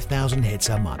 25,000 hits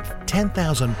a month,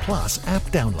 10,000 plus app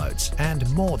downloads, and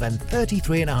more than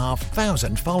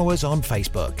 33,500 followers on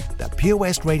Facebook. The Pure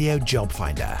West Radio Job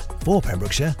Finder, for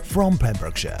Pembrokeshire, from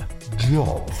Pembrokeshire.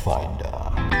 Job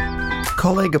Finder.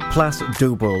 Coleg Plas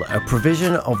Dwbl, a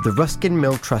provision of the Ruskin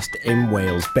Mill Trust in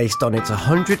Wales based on its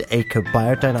 100-acre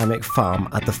biodynamic farm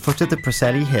at the foot of the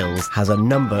Preseli Hills, has a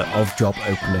number of job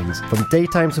openings. From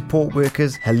daytime support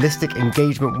workers, holistic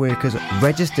engagement workers,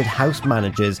 registered house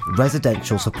managers,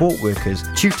 residential support workers,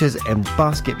 tutors in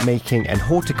basket making and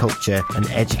horticulture, and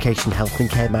education health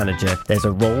and care manager, there's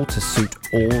a role to suit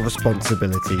all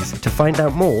responsibilities. To find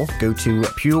out more, go to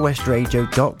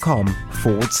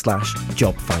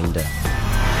purewestradio.com/job finder.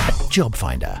 Job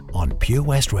Finder on Pure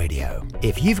West Radio.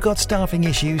 If you've got staffing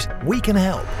issues, we can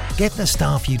help. Get the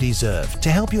staff you deserve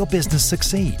to help your business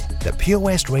succeed. The Pure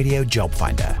West Radio Job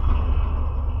Finder.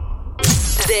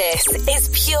 This is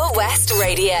Pure West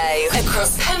Radio.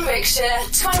 Across Pembrokeshire,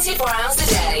 24 hours a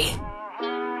day.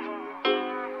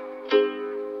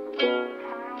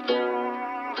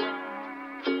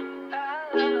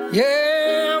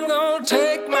 Yeah, I'm gonna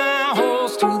take my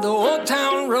horse to the old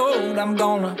town road. I'm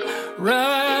gonna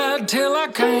ride till I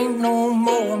can't no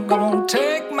more. I'm gonna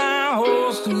take my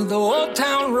horse to the old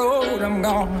town road. I'm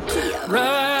gonna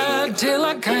ride till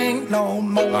I can't no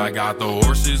more. I got the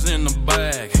horses in the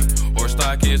back, horse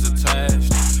stock is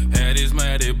attached. Head is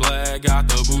matted black, got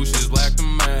the bushes black to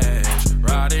match.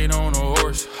 Riding on a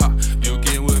horse, ha, you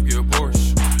can whip your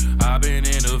Porsche. I've been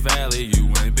in the valley,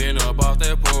 you ain't been up off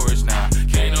that porch. Now,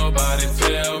 can't nobody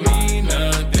tell me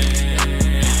nothing.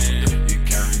 You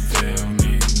can't tell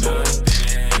me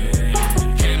nothing.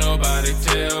 Can't nobody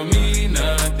tell me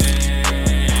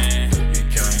nothing. You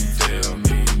can't tell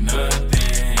me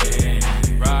nothing.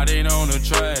 Riding on a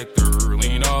tractor,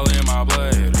 lean all in my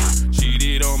bladder.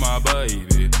 Cheated on my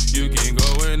baby, you can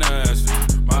go and ask her.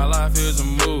 My life is a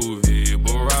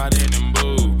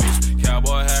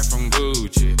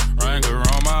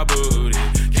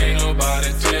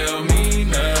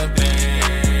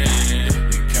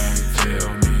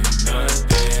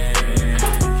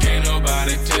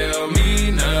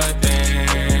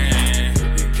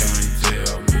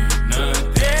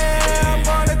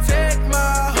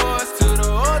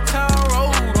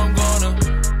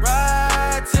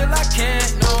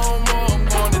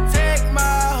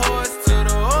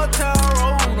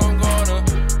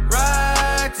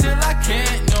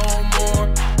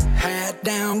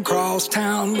old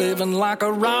town, living like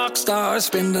a rock star.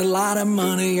 Spend a lot of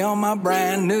money on my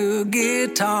brand new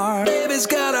guitar. Baby's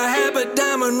got a habit,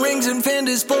 diamond rings and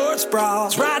Fendi sports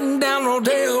bras. Riding down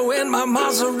Rodeo in my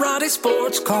Maserati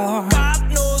sports car. Got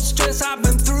no stress, I've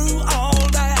been through all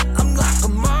that. I'm like a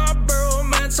Marlboro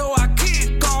man, so I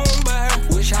keep going back.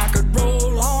 Wish I could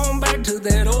roll on back to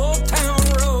that old town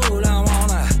road. I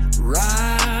wanna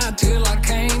ride till I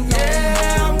can't no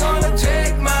more. I'm gonna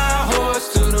take my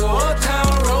horse to the old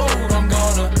town road. I'm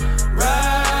gonna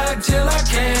ride till I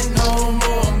can't no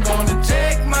more. I'm gonna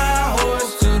take my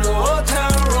horse to the old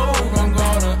town road. I'm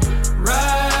gonna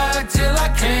ride till I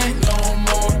can't no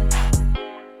more.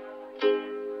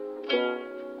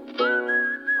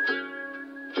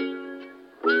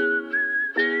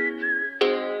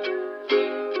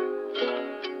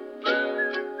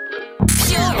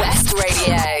 Pure West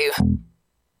Radio.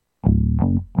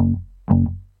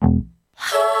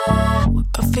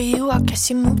 Good for you, I guess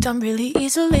you moved on really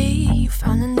easily. You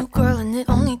found a new girl and it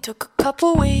only took a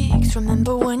couple weeks.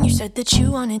 Remember when you said that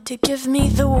you wanted to give me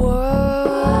the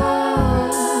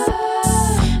world?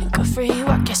 Good for you,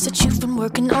 I guess that you've been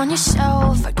working on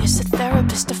yourself. I guess the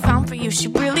therapist I found for you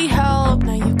should really help.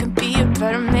 Now you can be a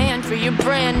better man for your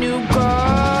brand new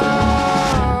girl.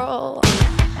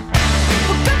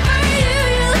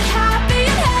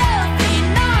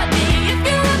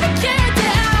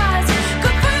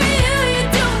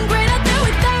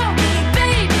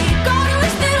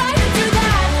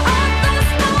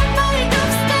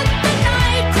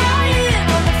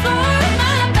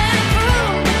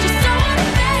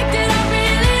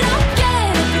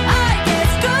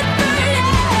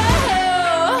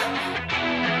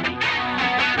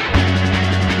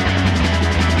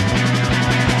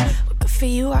 For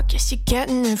you, I guess you're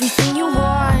getting everything you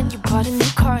want. You bought a new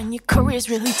car and your career's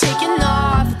really taking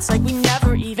off. It's like we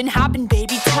never even happened,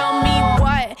 baby. Tell me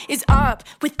what is up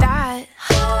with that.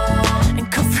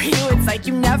 And good for you, it's like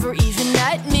you never even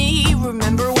met me.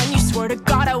 Remember when you swore to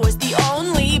God I was the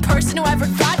only person who ever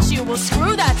got you? Well,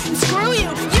 screw that and screw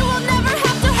you. You will never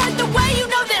have to hurt the way you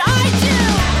know that I do.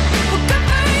 Well, good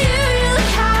for you, you look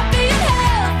happy and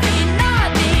healthy. Not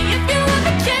me, if you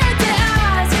ever cared to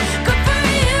ask. Good for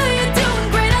you, you're doing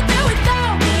great out there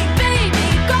without me, baby.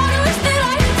 God, I wish that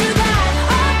I could do that.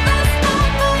 All last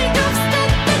night, I've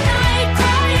spent the night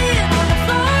crying on the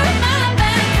floor of my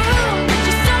bedroom. But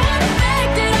you're so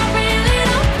unaffected, I really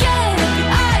don't get it. But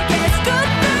I guess good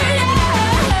for you.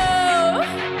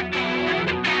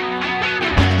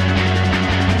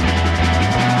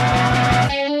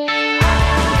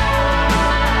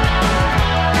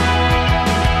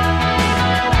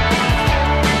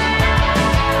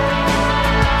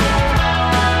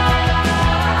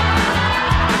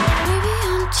 Maybe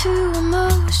I'm too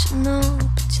emotional,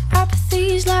 but your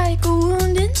apathy's like a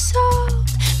wounded soul.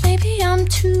 Maybe I'm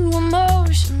too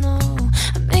emotional,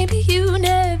 or maybe you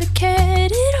never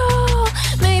cared at all.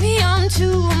 Maybe I'm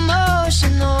too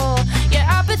emotional, your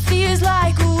apathy is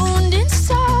like a wounded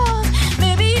soul.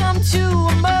 Maybe I'm too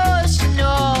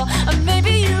emotional, or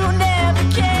maybe you never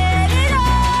cared at all.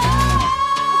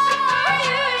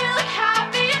 You look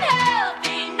happy and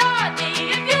healthy, not me,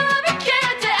 if you ever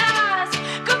cared to ask.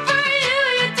 Good for you,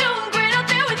 you're doing great out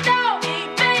there without me,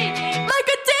 baby. Like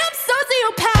a damn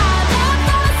sociopath. I've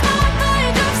lost my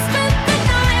mind, I've spent the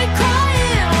night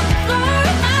crying on the floor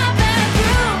of my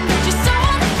bedroom. But you're so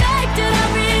unaffected, I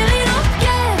really don't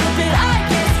get it. But I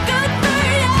guess good for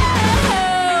you.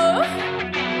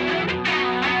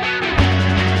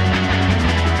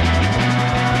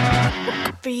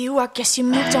 Good for you, I guess you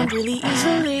moved on really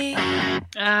easily.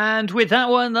 And with that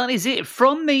one, that is it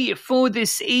from me for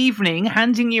this evening.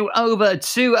 Handing you over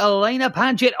to Elena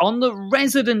Paget on the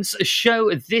Residence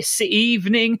Show this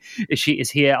evening. She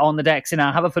is here on the decks in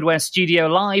our Haverfordwest studio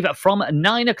live from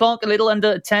 9 o'clock, a little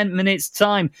under 10 minutes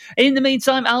time. In the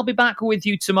meantime, I'll be back with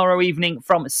you tomorrow evening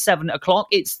from 7 o'clock.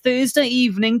 It's Thursday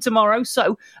evening tomorrow,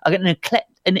 so I've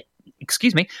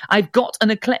got an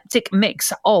eclectic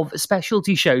mix of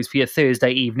specialty shows for your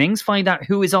Thursday evenings. Find out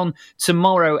who is on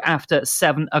tomorrow after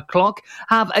 7 o'clock.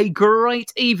 Have a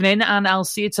great evening, and I'll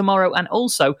see you tomorrow, and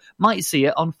also might see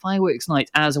you on Fireworks Night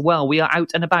as well. We are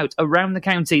out and about around the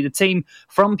county, the team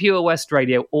from Pure West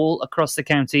Radio, all across the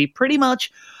county, pretty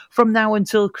much from now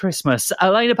until Christmas.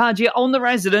 Elena Paget on the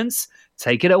Residence.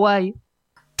 Take it away.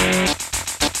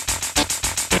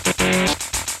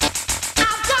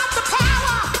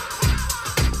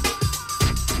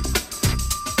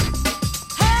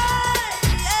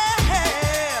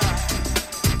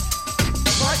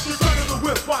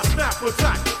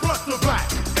 Attack, front to back,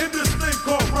 in this thing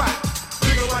called rap.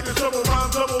 Nigga like a double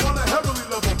rhyme double on a heavily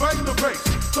level. Bang the bass,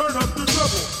 turn up the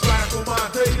treble. Black on my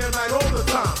day and night all the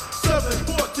time. 7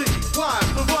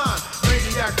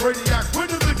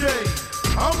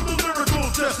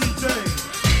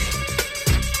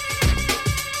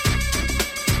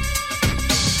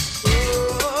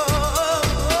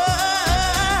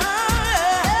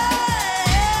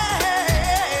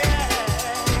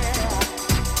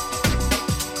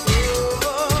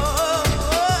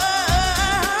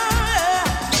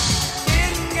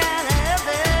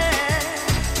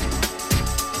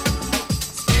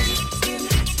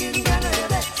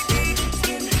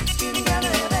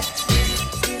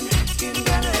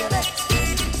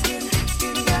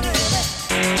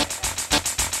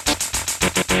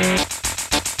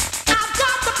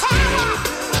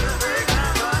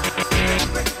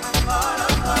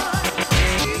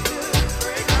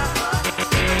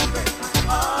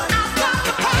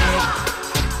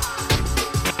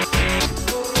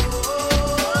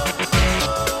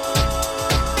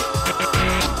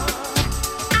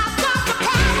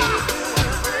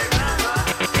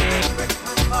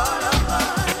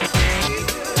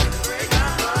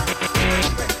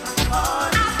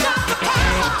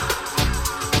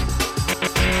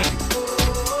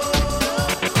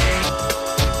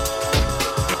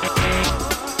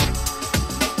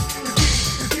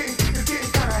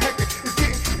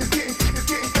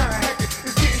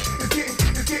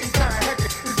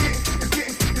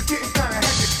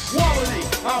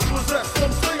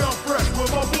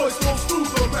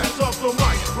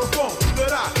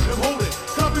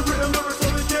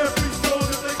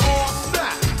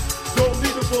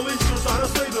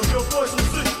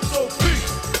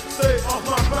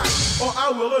 or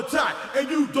I will attack, and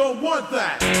you don't want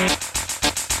that.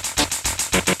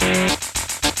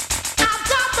 I've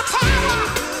got the power.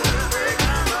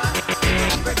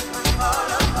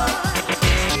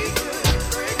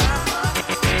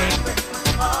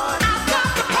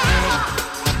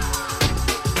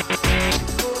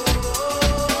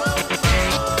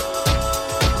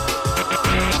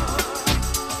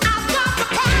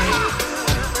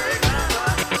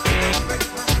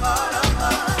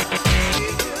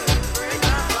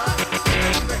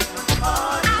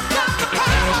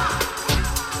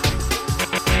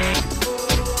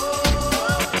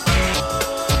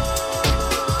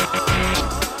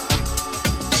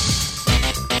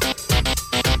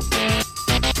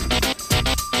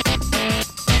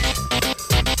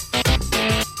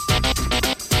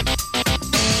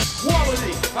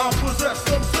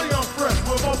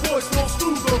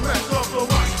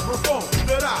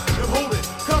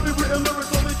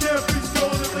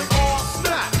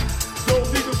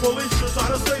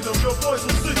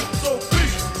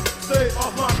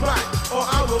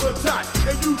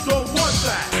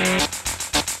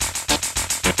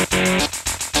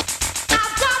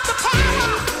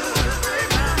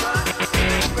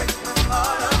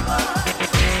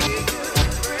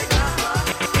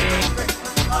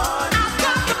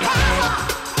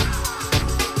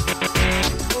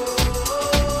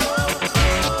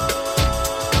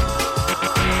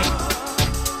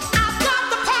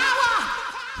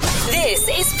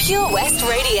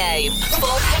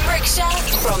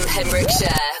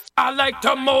 I like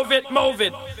to move it, move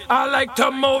it. I like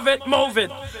to move it, move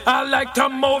it. I like to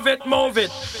move it, move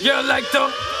it. You like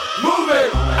to move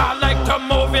it. I like to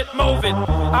move it, move it.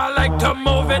 I like to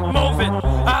move it, move it.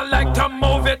 I like to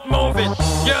move it, move it.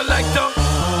 You like to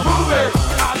move it.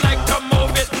 I like to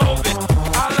move it, move it.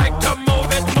 I like to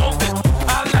move it, move it.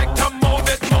 I like to move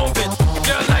it, move it.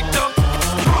 You like to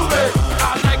move it.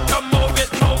 I like to move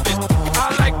it, move it.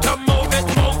 I like to move it,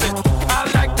 move it. I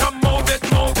like to move it,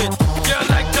 move it. You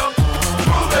like to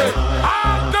move it.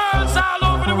 All girls all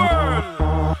over the world.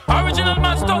 Original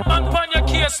man, stunt man, pon your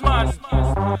case, man.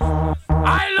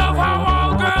 I love how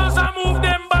all girls are move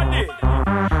them body.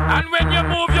 And when you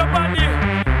move your body,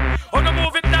 oh, you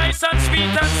move it nice and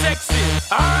sweet and sexy.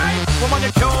 Alright, woman,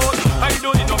 you cute. I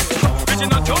don't need no makeup.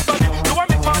 Original cute body. You want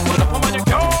me fast, but woman, you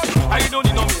cute. I don't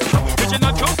need no makeup.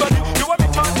 Original cute body. You want me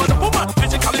fast, but woman,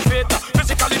 physically fit,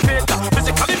 physically fit,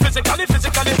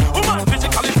 physically. Woman,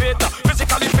 physically fit,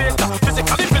 physically fit,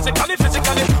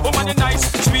 physically. Woman, you nice,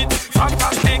 sweet,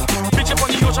 fantastic. Bitch up on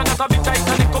the ocean, that's a bit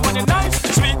Titanic. Woman, you nice,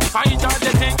 sweet, fine,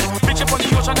 energetic. Bitch up on the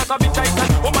ocean, that's a bit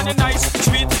Titanic. Woman, you nice,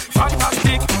 sweet,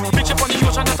 fantastic. Bitch up on the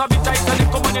ocean, that's a bit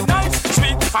Titanic. Woman, you nice,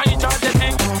 sweet, fine,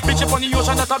 energetic. Bitch up on the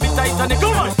ocean, that's a bit Titanic.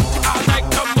 Come on, I like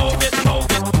to move it,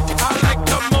 move it. I like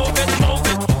to move it, move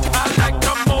it. I like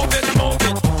to move it, move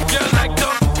it. You like to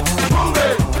move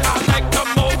it. I like to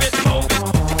move it, move it.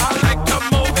 I like to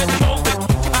move it, move it.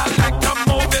 I like to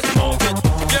move it, move it.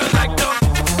 You like to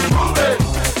move it.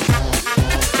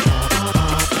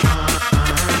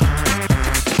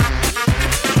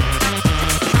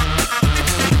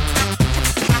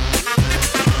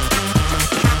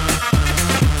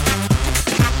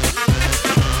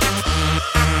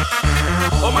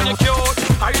 Oh man, you cute.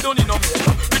 I don't need no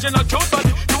makeup. Original cute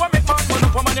body. You want make man man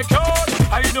up. Oh man, you cute.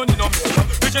 I don't need no makeup.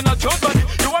 Original cute body.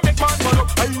 You want make man man up.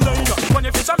 Eyeliner. When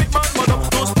your face a make man man up.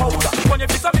 Nose powder. When your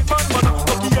face a make man man up.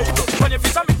 Lucky eyebrow. When your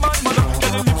face a make man man up.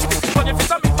 Get a lipstick. When your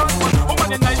face a make man man up. Oh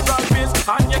man, you nice broad face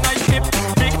and you nice lip.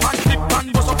 Big man flip and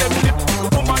bust up them lip.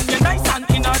 Oh man, you nice and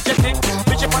energetic.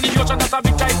 Bitch up on the ocean, that's a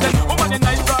big titan. Oh man, you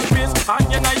nice broad face and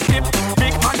you nice lip.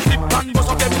 Big man flip and bust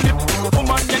up them lip. Oh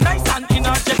man, you nice and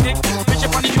energetic. Bitch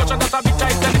up on the ocean, that's a big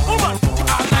titan. Oh man,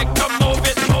 I like to move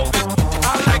it, move it.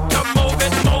 I like to move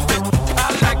it, move it. I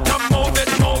like to move it.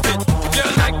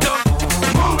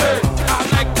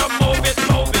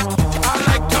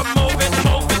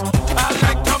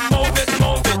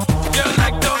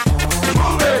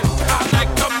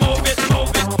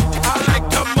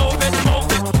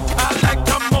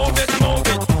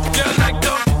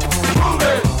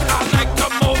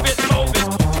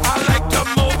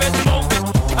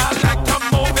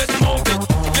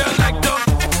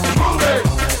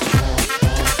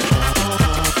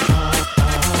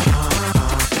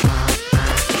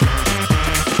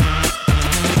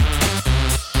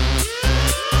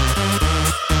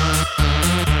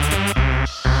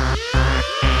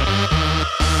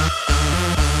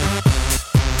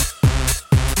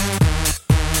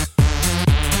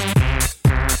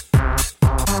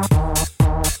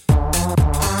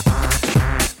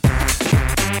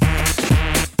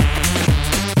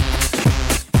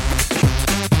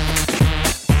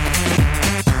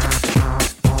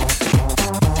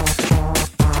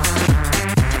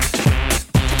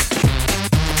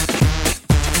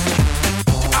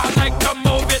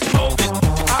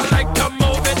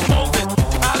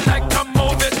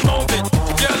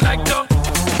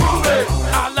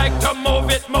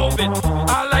 it, move it.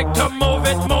 I like to move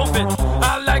it, move it.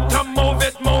 I like to move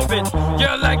it, move it. You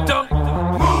like to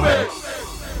move it.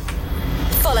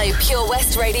 Follow Pure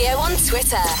West Radio on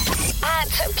Twitter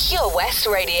 @Pure West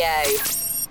Radio.